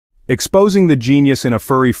Exposing the genius in a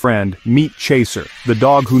furry friend, meet Chaser, the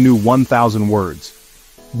dog who knew 1,000 words.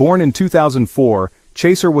 Born in 2004,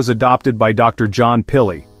 Chaser was adopted by Dr. John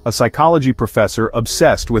Pilley, a psychology professor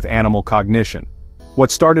obsessed with animal cognition.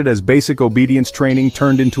 What started as basic obedience training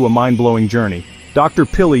turned into a mind-blowing journey. Dr.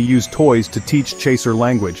 Pilley used toys to teach Chaser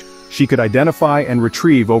language. She could identify and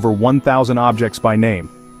retrieve over 1,000 objects by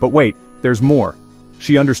name. But wait, there's more.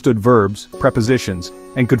 She understood verbs, prepositions,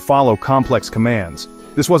 and could follow complex commands.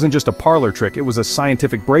 This wasn't just a parlor trick, it was a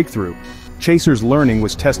scientific breakthrough. Chaser's learning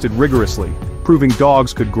was tested rigorously, proving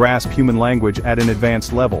dogs could grasp human language at an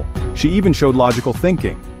advanced level. She even showed logical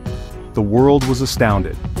thinking. The world was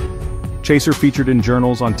astounded. Chaser featured in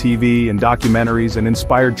journals, on TV, and documentaries, and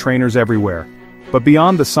inspired trainers everywhere. But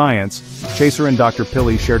beyond the science, Chaser and Dr.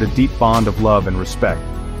 Pilley shared a deep bond of love and respect.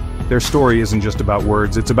 Their story isn't just about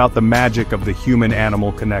words, it's about the magic of the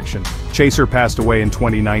human-animal connection. Chaser passed away in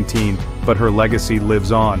 2019, but her legacy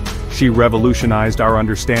lives on. She revolutionized our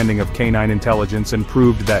understanding of canine intelligence and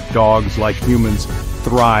proved that dogs, like humans,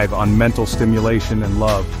 thrive on mental stimulation and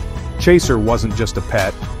love. Chaser wasn't just a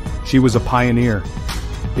pet, she was a pioneer.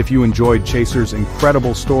 If you enjoyed Chaser's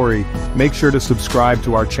incredible story, make sure to subscribe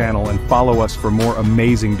to our channel and follow us for more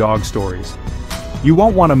amazing dog stories. You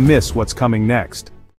won't want to miss what's coming next.